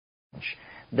challenge.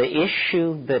 The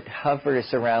issue that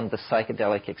hovers around the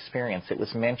psychedelic experience, it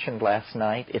was mentioned last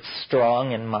night, it's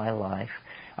strong in my life.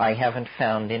 I haven't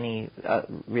found any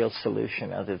real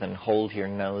solution other than hold your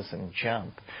nose and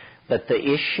jump. But the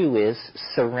issue is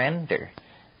surrender.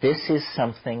 This is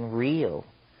something real.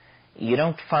 You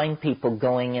don't find people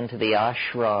going into the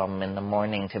ashram in the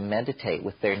morning to meditate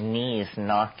with their knees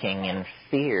knocking in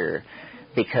fear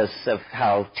because of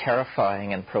how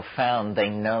terrifying and profound they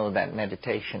know that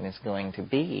meditation is going to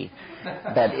be.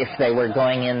 But if they were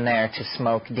going in there to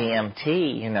smoke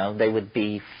DMT, they would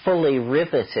be fully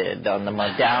riveted on the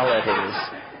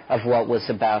modalities of what was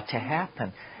about to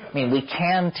happen. I mean, we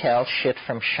can tell shit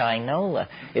from shinola.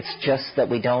 It's just that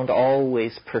we don't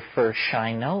always prefer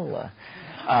shinola.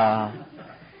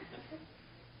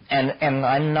 And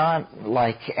I'm not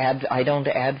like, I don't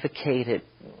advocate it.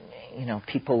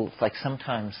 People, like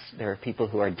sometimes there are people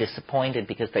who are disappointed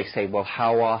because they say, well,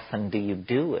 how often do you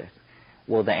do it?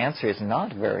 Well, the answer is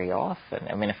not very often.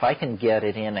 I mean, if I can get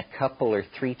it in a couple or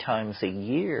 3 times a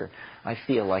year, I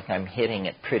feel like I'm hitting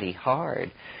it pretty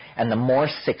hard. And the more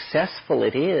successful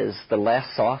it is, the less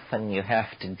often you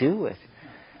have to do it.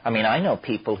 I mean, I know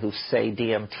people who say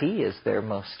DMT is their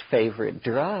most favorite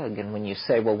drug, and when you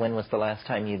say, well, when was the last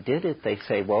time you did it? They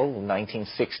say, well,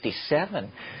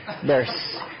 1967.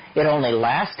 It only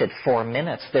lasted 4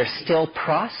 minutes. They're still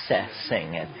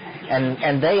processing it.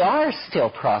 And they are still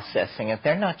processing it.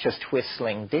 They're not just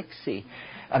whistling Dixie.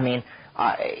 I mean,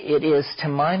 it is, to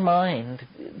my mind,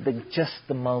 just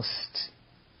the most...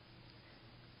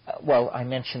 Well, I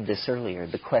mentioned this earlier,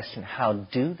 the question, how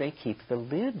do they keep the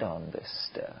lid on this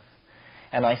stuff?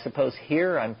 And I suppose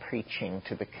here I'm preaching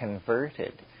to the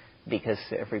converted, because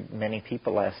many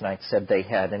people last night said they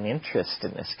had an interest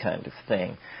in this kind of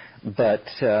thing. But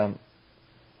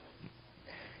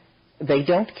they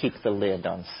don't keep the lid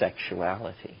on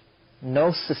sexuality.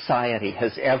 No society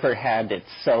has ever had it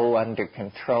so under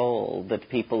control that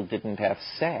people didn't have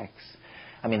sex.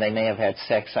 I mean, they may have had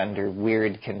sex under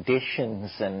weird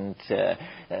conditions and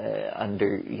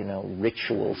under,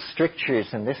 ritual strictures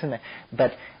and this and that.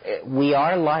 But we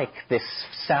are like this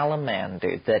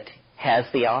salamander that has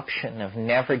the option of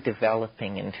never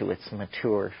developing into its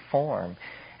mature form.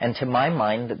 And to my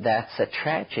mind, that's a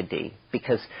tragedy,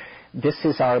 because this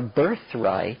is our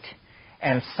birthright,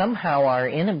 and somehow our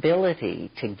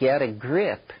inability to get a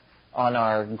grip on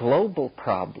our global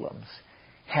problems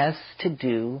has to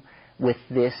do with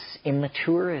this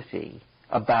immaturity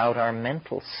about our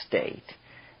mental state.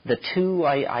 The two,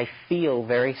 I feel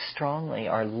very strongly,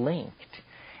 are linked.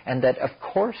 And that, of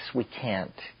course, we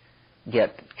can't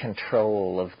get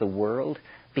control of the world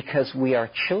because we are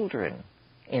children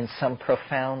in some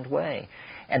profound way.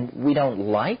 And we don't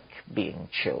like being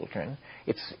children.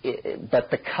 But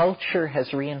the culture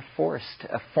has reinforced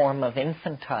a form of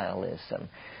infantilism.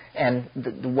 And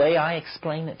the way I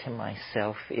explain it to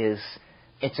myself is,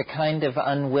 it's a kind of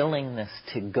unwillingness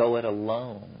to go it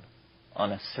alone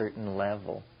on a certain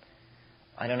level.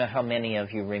 I don't know how many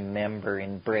of you remember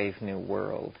in Brave New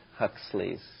World,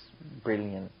 Huxley's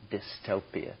brilliant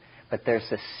dystopia, but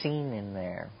there's a scene in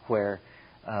there where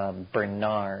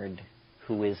Bernard,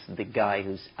 who is the guy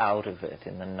who's out of it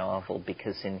in the novel,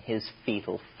 because in his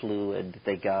fetal fluid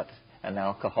they got an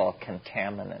alcohol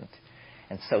contaminant.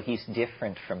 And so he's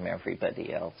different from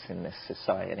everybody else in this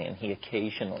society, and he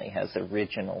occasionally has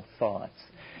original thoughts.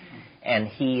 And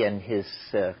he and his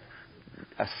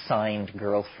assigned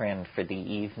girlfriend for the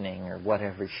evening, or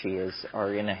whatever she is,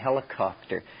 are in a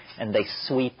helicopter, and they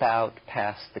sweep out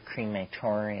past the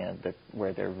crematoria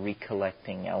where they're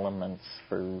recollecting elements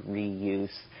for reuse.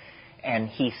 And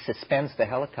he suspends the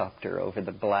helicopter over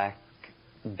the Black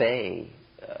Bay,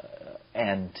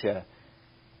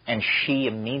 and she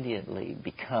immediately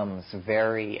becomes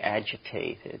very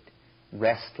agitated,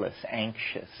 restless,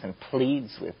 anxious, and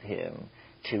pleads with him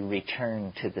to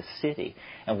return to the city.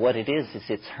 And what it is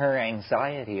it's her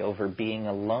anxiety over being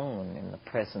alone in the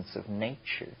presence of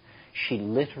nature. She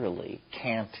literally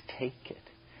can't take it.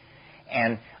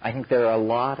 And I think there are a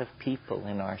lot of people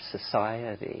in our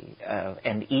society,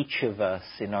 and each of us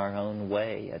in our own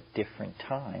way at different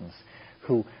times,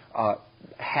 who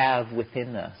have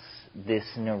within us this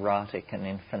neurotic and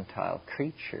infantile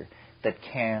creature that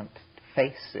can't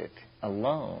face it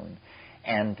alone,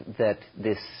 and that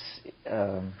this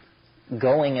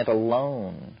going it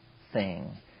alone thing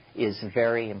is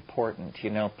very important.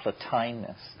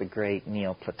 Plotinus, the great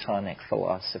Neoplatonic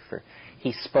philosopher,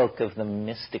 he spoke of the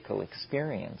mystical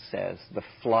experience as the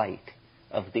flight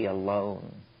of the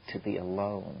alone to the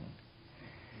alone.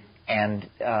 And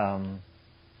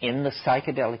in the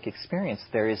psychedelic experience,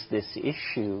 there is this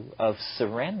issue of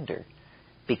surrender,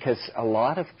 because a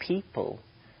lot of people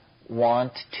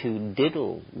want to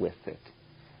diddle with it.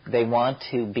 They want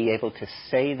to be able to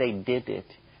say they did it,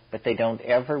 but they don't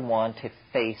ever want to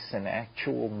face an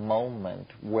actual moment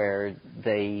where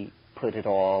they put it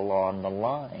all on the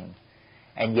line.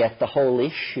 And yet the whole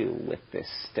issue with this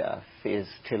stuff is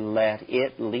to let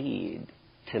it lead,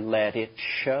 to let it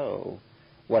show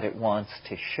what it wants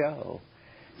to show.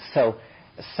 So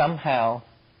somehow,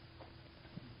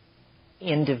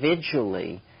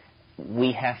 individually,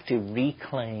 we have to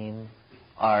reclaim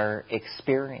our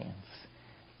experience.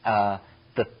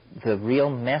 The real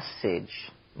message,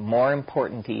 more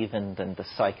important even than the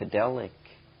psychedelic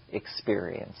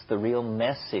experience, the real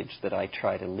message that I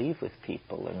try to leave with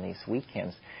people in these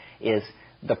weekends is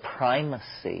the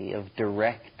primacy of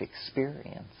direct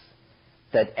experience.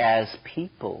 That as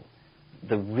people,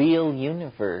 the real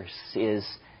universe is,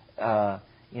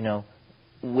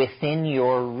 within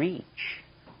your reach,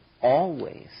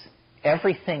 always.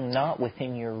 Everything not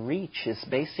within your reach is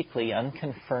basically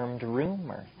unconfirmed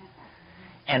rumor.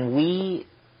 And we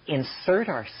insert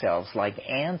ourselves like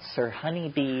ants or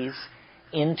honeybees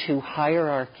into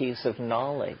hierarchies of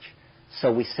knowledge.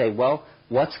 So we say, well,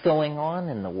 what's going on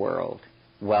in the world?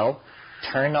 Well,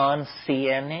 turn on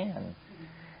CNN.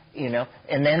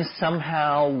 And then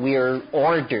somehow we're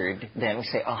ordered. Then we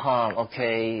say,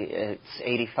 okay, it's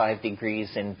 85 degrees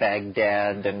in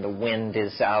Baghdad and the wind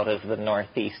is out of the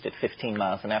northeast at 15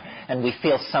 miles an hour. And we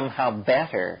feel somehow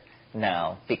better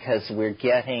now because we're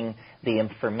getting the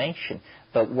information.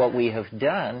 But what we have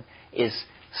done is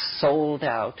sold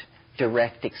out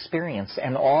direct experience.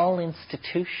 And all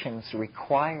institutions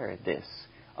require this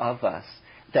of us,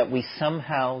 that we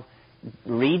somehow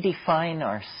redefine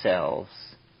ourselves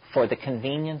for the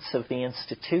convenience of the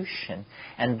institution.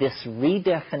 And this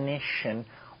redefinition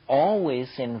always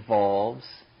involves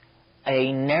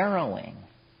a narrowing,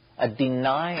 a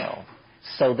denial,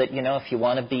 so that, if you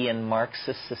want to be in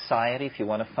Marxist society, if you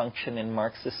want to function in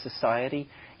Marxist society,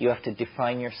 you have to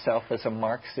define yourself as a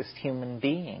Marxist human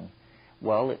being.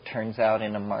 Well, it turns out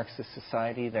in a Marxist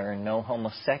society there are no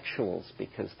homosexuals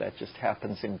because that just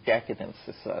happens in decadent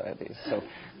societies. So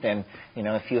then,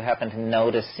 if you happen to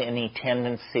notice any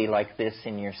tendency like this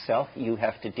in yourself, you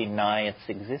have to deny its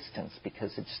existence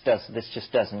because this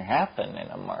just doesn't happen in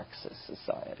a Marxist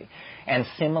society. And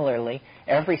similarly,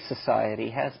 every society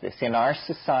has this. In our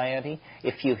society,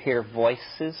 if you hear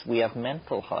voices, we have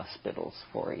mental hospitals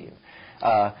for you.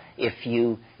 If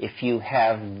you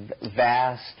have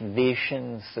vast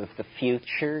visions of the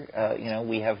future,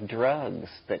 we have drugs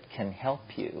that can help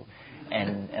you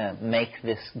and make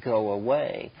this go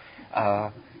away.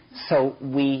 So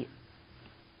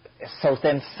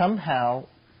then somehow,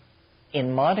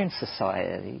 in modern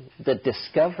society, the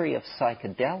discovery of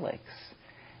psychedelics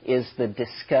is the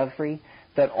discovery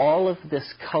that all of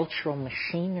this cultural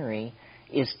machinery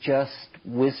is just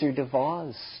Wizard of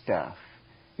Oz stuff.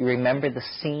 You remember the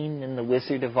scene in The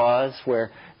Wizard of Oz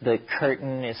where the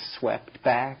curtain is swept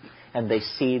back and they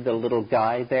see the little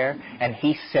guy there, and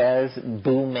he says,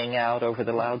 booming out over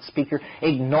the loudspeaker,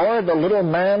 "Ignore the little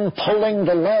man pulling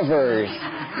the levers.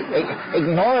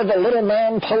 Ignore the little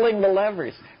man pulling the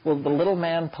levers." Well, the little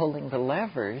man pulling the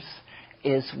levers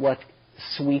is what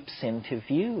sweeps into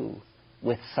view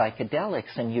with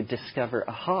psychedelics, and you discover,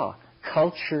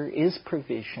 culture is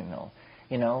provisional.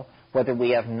 Whether we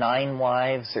have 9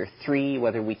 wives or 3,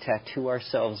 whether we tattoo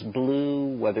ourselves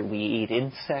blue, whether we eat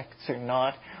insects or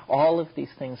not, all of these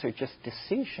things are just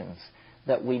decisions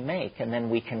that we make. And then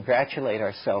we congratulate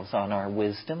ourselves on our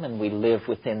wisdom, and we live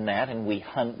within that, and we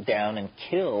hunt down and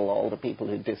kill all the people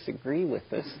who disagree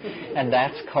with us. And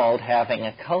that's called having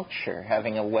a culture,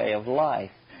 having a way of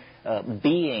life,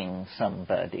 being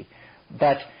somebody.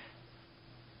 But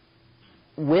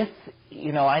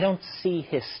I don't see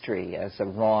history as a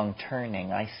wrong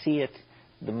turning. I see it,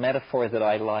 the metaphor that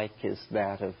I like is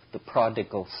that of the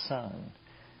prodigal son,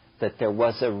 that there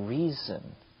was a reason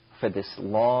for this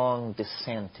long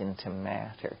descent into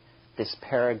matter, this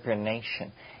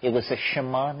peregrination. It was a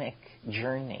shamanic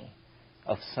journey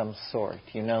of some sort.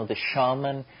 The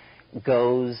shaman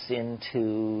goes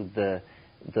into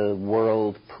the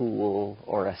world pool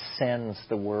or ascends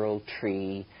the world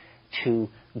tree to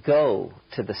go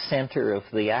to the center of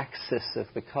the axis of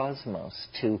the cosmos,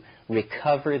 to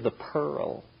recover the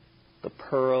pearl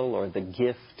or the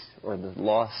gift or the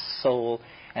lost soul,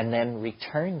 and then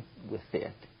return with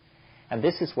it. And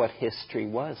this is what history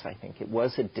was, I think. It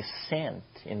was a descent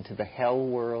into the hell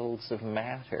worlds of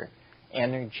matter,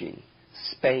 energy,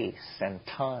 space, and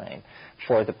time,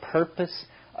 for the purpose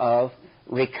of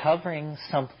recovering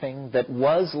something that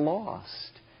was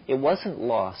lost. It wasn't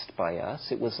lost by us.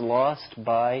 It was lost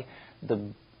by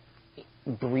the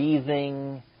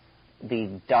breathing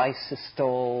the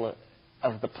disystole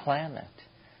of the planet.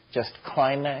 Just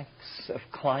climax of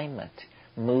climate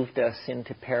moved us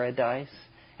into paradise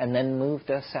and then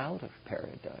moved us out of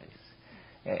paradise.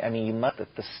 I mean, you must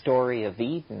that the story of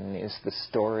Eden is the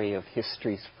story of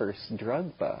history's first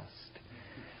drug bust.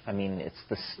 I mean, it's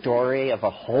the story of a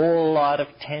whole lot of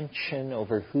tension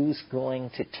over who's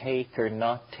going to take or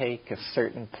not take a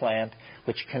certain plant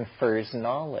which confers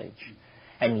knowledge.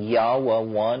 And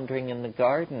Yahweh, wandering in the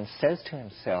garden, says to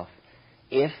himself,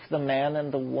 if the man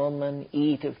and the woman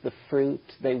eat of the fruit,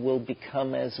 they will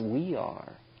become as we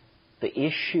are. The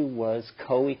issue was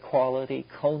co-equality,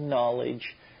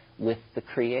 co-knowledge with the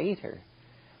Creator.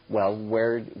 Well,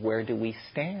 where do we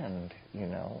stand,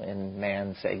 in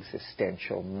man's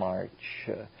existential march?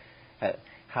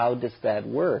 How does that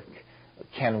work?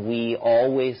 Can we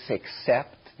always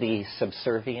accept the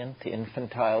subservient,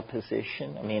 infantile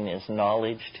position? I mean, is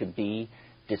knowledge to be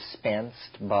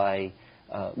dispensed by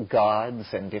gods,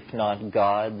 and if not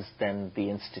gods, then the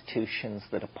institutions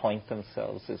that appoint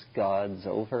themselves as gods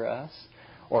over us?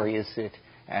 Or is it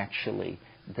actually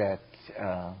that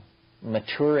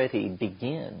maturity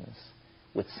begins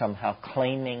with somehow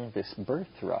claiming this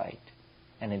birthright?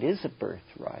 And it is a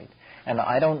birthright. And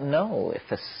I don't know if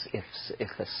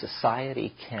a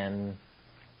society can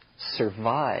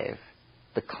survive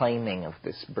the claiming of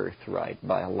this birthright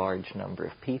by a large number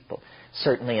of people.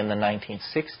 Certainly in the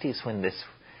 1960s, when this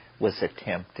was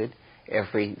attempted,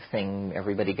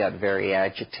 everybody got very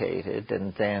agitated,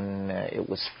 and then it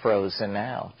was frozen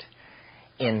out.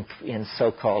 In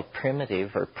so-called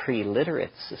primitive or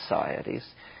pre-literate societies,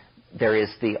 there is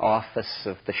the office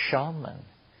of the shaman,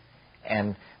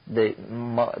 and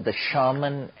the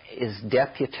shaman is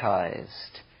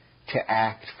deputized to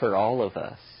act for all of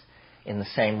us. In the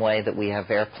same way that we have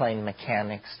airplane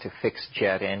mechanics to fix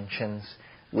jet engines,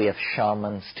 we have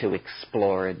shamans to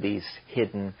explore these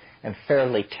hidden and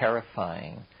fairly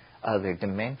terrifying other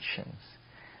dimensions.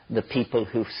 The people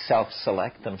who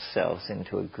self-select themselves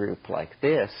into a group like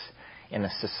this, in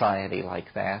a society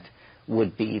like that,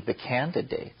 would be the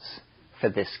candidates for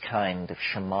this kind of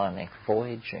shamanic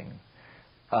voyaging.